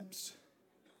a glimpse.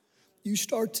 You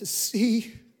start to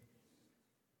see.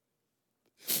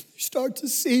 You start to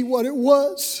see what it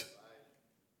was.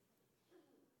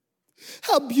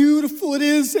 How beautiful it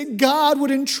is that God would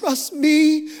entrust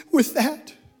me with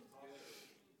that.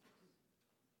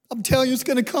 I'm telling you, it's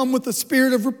going to come with a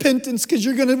spirit of repentance because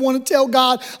you're going to want to tell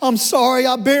God, I'm sorry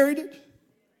I buried it.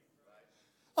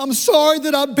 I'm sorry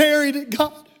that I buried it,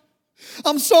 God.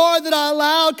 I'm sorry that I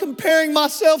allowed comparing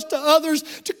myself to others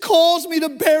to cause me to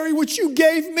bury what you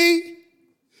gave me,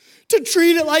 to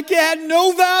treat it like it had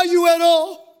no value at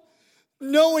all,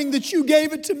 knowing that you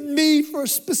gave it to me for a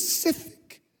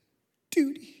specific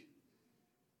duty.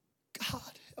 God,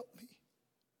 help me.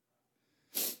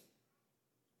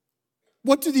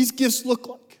 What do these gifts look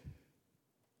like?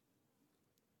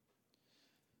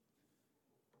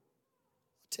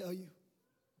 I'll tell you.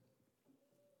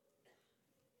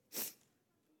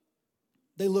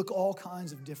 They look all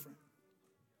kinds of different.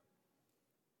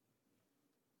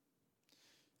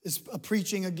 Is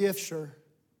preaching a gift? Sure.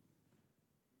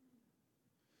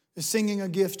 Is singing a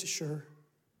gift? Sure.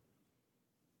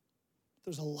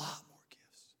 There's a lot more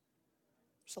gifts.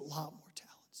 There's a lot more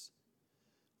talents.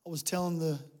 I was telling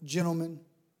the gentleman,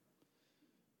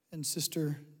 and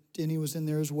Sister Denny was in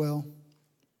there as well.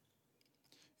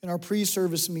 In our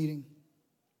pre-service meeting,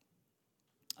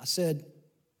 I said,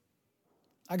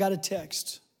 I got a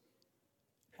text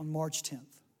on March 10th.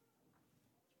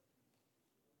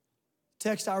 The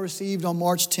text I received on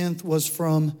March 10th was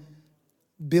from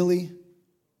Billy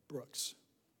Brooks.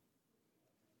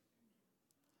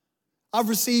 I've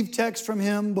received texts from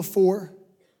him before,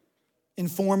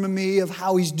 informing me of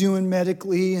how he's doing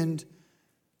medically and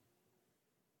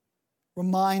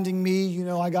reminding me,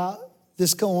 I got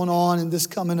this going on and this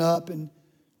coming up, and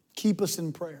keep us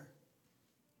in prayer.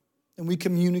 And we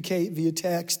communicate via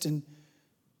text and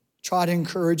try to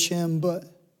encourage him. But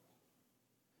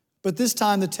this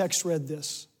time the text read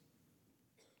this.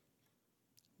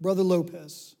 Brother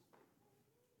Lopez,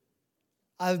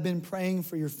 I've been praying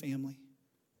for your family.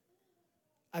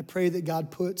 I pray that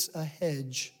God puts a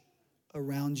hedge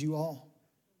around you all.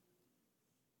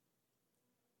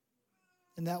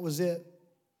 And that was it.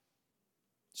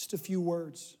 Just a few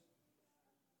words.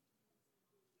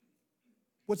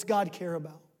 What's God care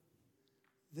about?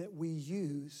 That we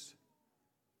use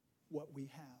what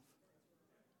we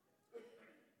have.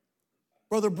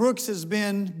 Brother Brooks has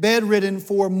been bedridden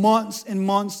for months and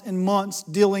months and months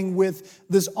dealing with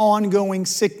this ongoing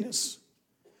sickness.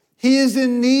 He is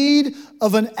in need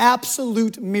of an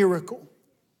absolute miracle.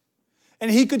 And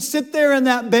he could sit there in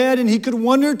that bed and he could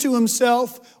wonder to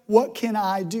himself, what can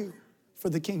I do for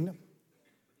the kingdom?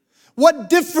 What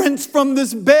difference from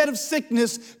this bed of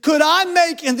sickness could I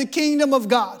make in the kingdom of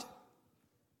God?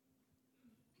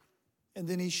 And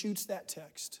then he shoots that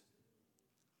text.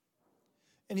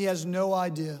 And he has no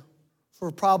idea.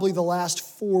 For probably the last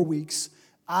 4 weeks,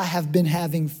 I have been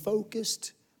having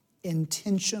focused,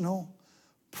 intentional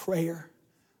prayer,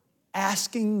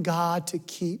 asking God to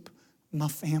keep my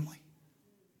family.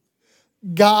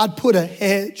 God, put a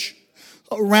hedge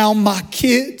around my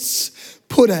kids,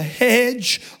 put a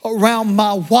hedge around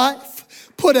my wife,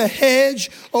 put a hedge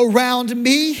around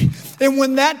me. And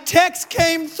when that text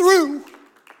came through,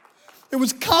 it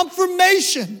was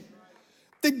confirmation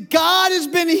that God has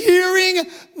been hearing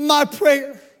my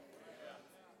prayer.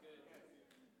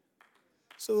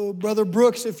 So, Brother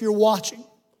Brooks, if you're watching,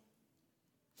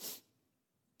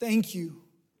 thank you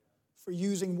for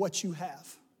using what you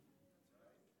have.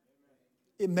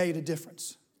 It made a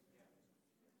difference.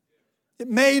 It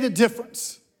made a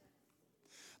difference.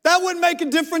 That wouldn't make a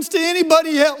difference to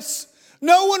anybody else.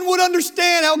 No one would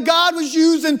understand how God was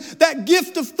using that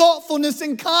gift of thoughtfulness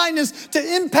and kindness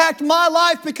to impact my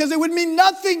life, because it would mean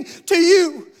nothing to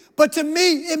you. But to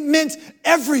me, it meant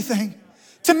everything.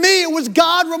 To me, it was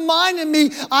God reminding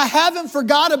me, I haven't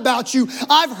forgot about you.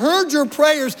 I've heard your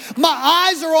prayers. My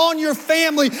eyes are on your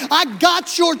family. I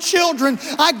got your children.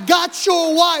 I got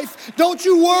your wife. Don't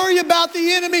you worry about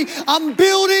the enemy. I'm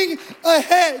building a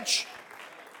hedge.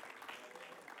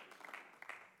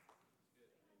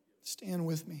 Stand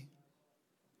with me.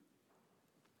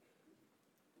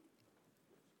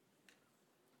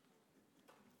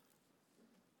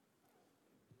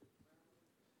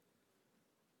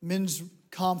 Men's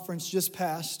conference just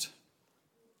passed.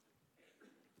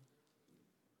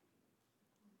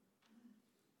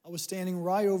 I was standing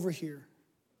right over here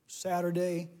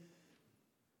Saturday.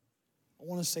 I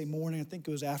want to say morning. I think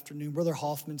it was afternoon. Brother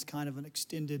Hoffman's kind of an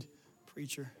extended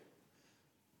preacher.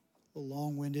 A little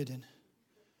long-winded and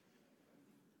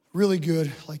really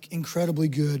good, like incredibly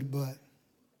good. But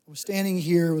I was standing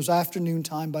here. It was afternoon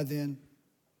time by then.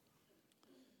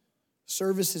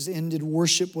 Service has ended.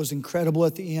 Worship was incredible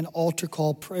at the end. Altar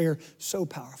call, prayer, so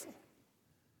powerful.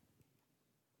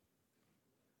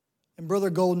 And Brother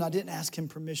Golden, I didn't ask him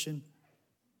permission,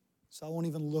 so I won't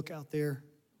even look out there.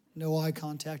 No eye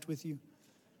contact with you.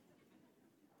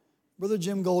 Brother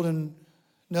Jim Golden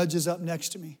nudges up next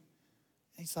to me.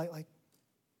 And he's like you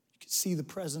could see the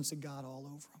presence of God all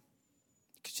over him.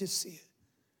 You could just see it.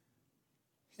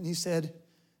 And he said,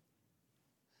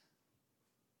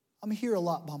 I'm here a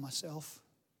lot by myself,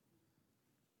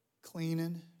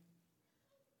 cleaning.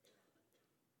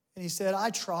 And he said, I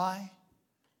try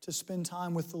to spend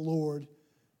time with the Lord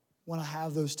when I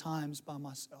have those times by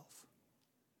myself.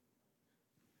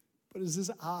 But as his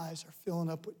eyes are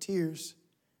filling up with tears,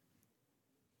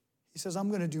 he says, I'm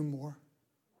going to do more.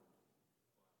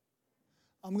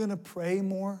 I'm going to pray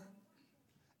more,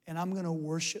 and I'm going to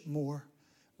worship more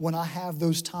when I have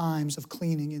those times of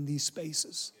cleaning in these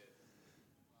spaces.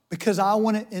 Because I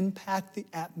want to impact the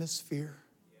atmosphere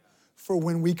for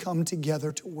when we come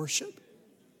together to worship.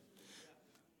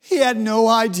 He had no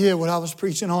idea what I was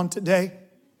preaching on today.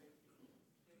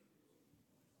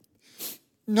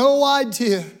 No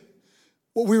idea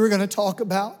what we were going to talk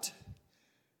about.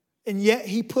 And yet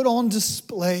he put on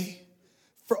display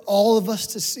for all of us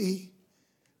to see.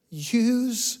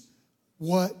 Use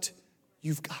what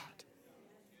you've got.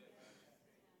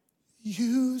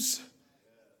 Use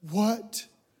what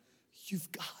you've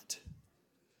got.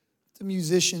 The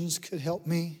musicians could help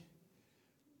me.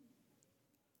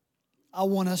 I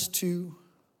want us to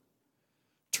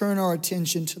turn our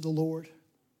attention to the Lord.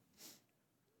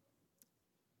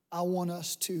 I want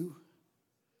us to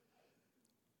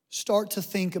start to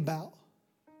think about,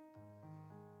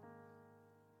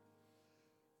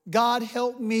 God,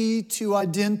 help me to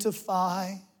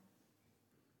identify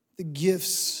the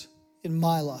gifts in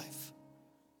my life.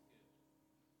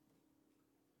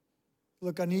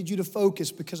 Look, I need you to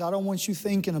focus because I don't want you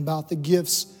thinking about the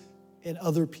gifts in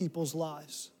other people's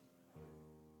lives.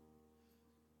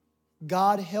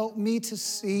 God, help me to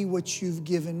see what you've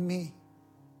given me.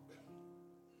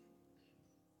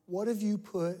 What have you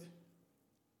put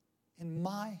in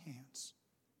my hands?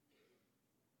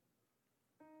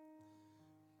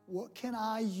 What can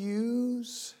I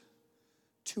use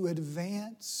to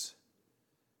advance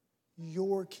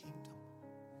your kingdom?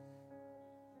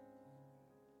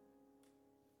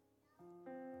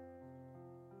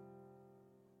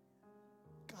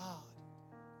 God,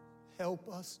 help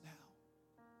us now.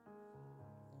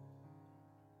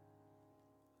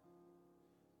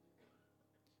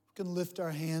 We can lift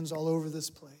our hands all over this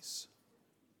place.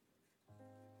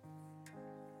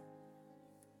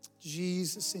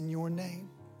 Jesus, in your name,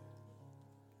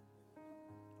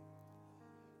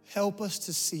 help us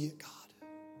to see it, God.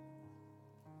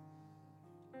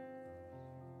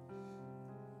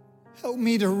 Help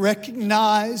me to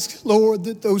recognize, Lord,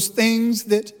 that those things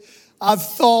that I've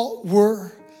thought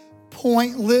were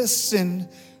pointless and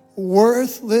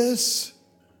worthless,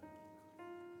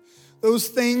 those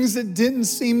things that didn't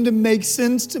seem to make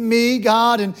sense to me,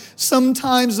 God, and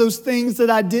sometimes those things that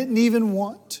I didn't even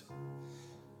want.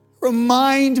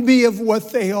 Remind me of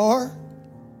what they are.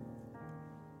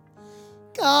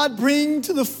 God, bring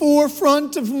to the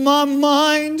forefront of my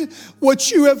mind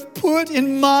what you have put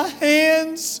in my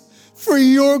hands for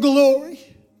your glory.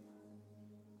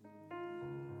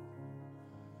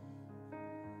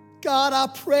 God, I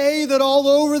pray that all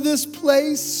over this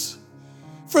place,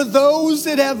 for those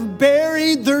that have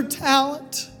buried their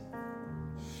talent,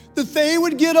 that they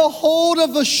would get a hold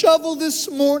of a shovel this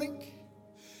morning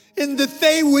and that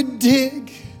they would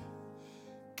dig.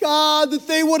 God, that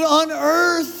they would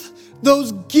unearth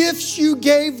those gifts you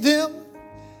gave them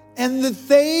and that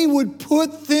they would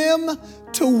put them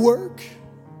to work.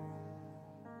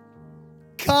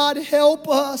 God, help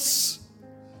us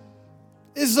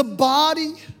as a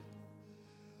body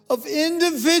of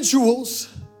individuals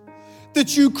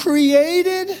that you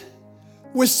created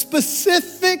with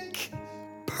specific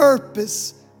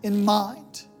purpose in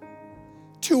mind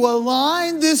to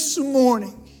align this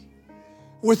morning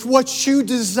with what you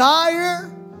desire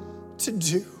to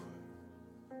do.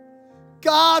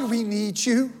 God, we need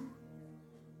you.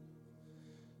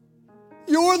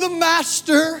 You're the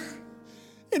master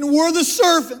and we're the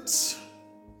servants.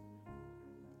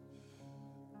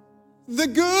 The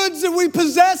goods that we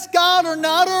possess, God, are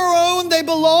not our own. They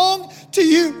belong to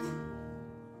you.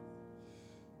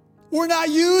 We're not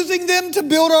using them to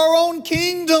build our own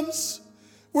kingdoms.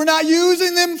 We're not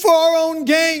using them for our own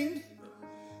gain.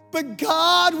 But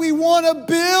God, we want to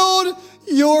build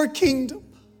your kingdom.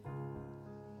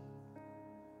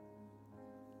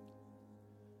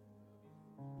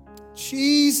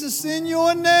 Jesus, in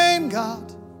your name,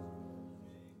 God.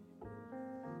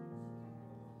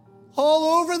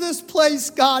 All over this place,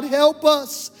 God, help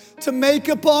us to make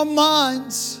up our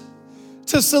minds,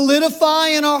 to solidify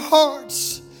in our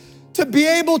hearts, to be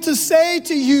able to say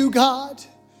to you, God,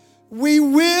 we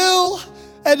will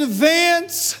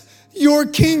advance your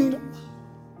kingdom.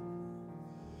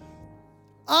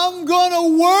 I'm going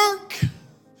to work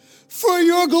for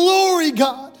your glory,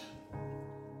 God.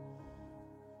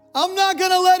 I'm not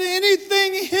going to let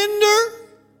anything hinder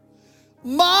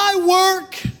my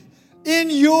work in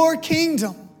your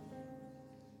kingdom.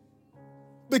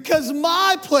 Because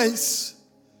my place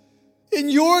in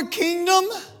your kingdom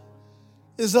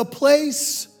is a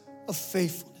place of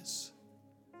faithfulness.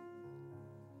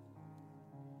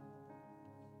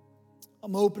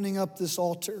 I'm opening up this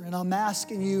altar and I'm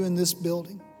asking you in this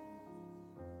building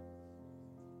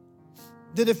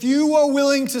that if you are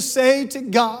willing to say to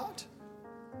God,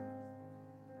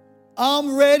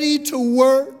 I'm ready to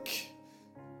work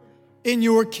in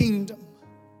your kingdom,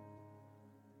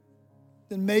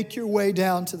 then make your way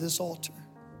down to this altar.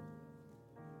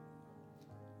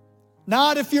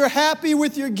 Not if you're happy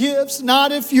with your gifts,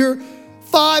 not if you're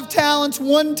 5 talents,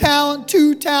 1 talent,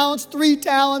 2 talents, 3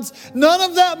 talents. None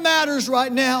of that matters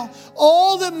right now.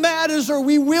 All that matters, are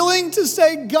we willing to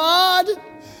say, God,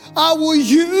 I will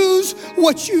use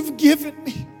what you've given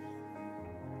me.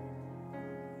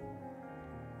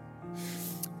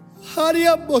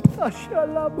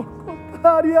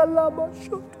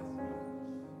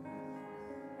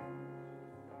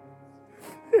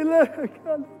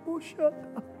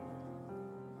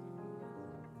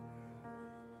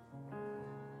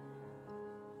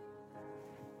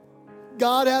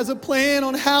 God has a plan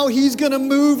on how He's going to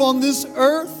move on this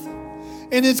earth,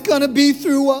 and it's going to be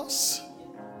through us.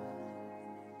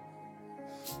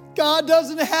 God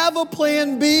doesn't have a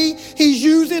plan B. He's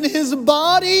using His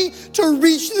body to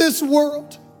reach this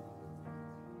world.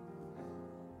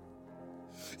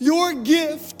 Your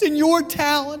gift and your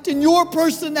talent and your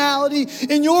personality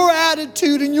and your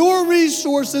attitude and your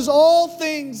resources, all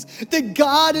things that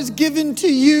God has given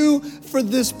to you for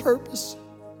this purpose.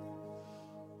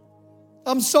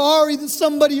 I'm sorry that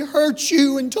somebody hurt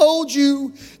you and told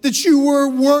you that you were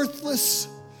worthless,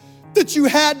 that you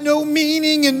had no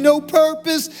meaning and no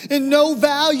purpose and no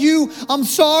value. I'm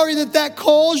sorry that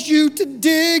caused you to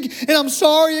dig, and I'm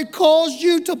sorry it caused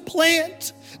you to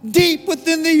plant deep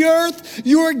within the earth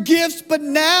your gifts. But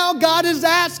now God is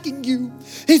asking you,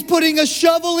 He's putting a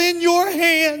shovel in your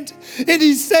hand and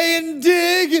He's saying,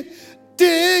 dig,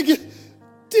 dig,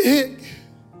 dig.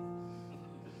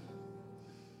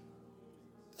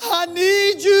 I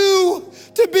need you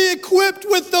to be equipped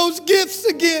with those gifts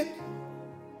again.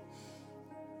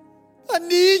 I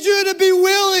need you to be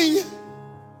willing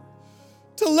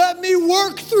to let me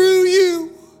work through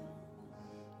you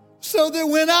so that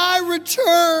when I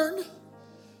return,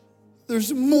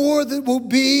 there's more that will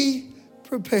be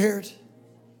prepared.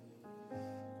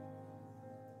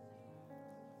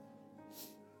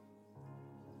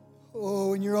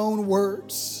 in your own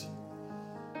words,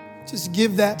 just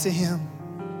give that to Him.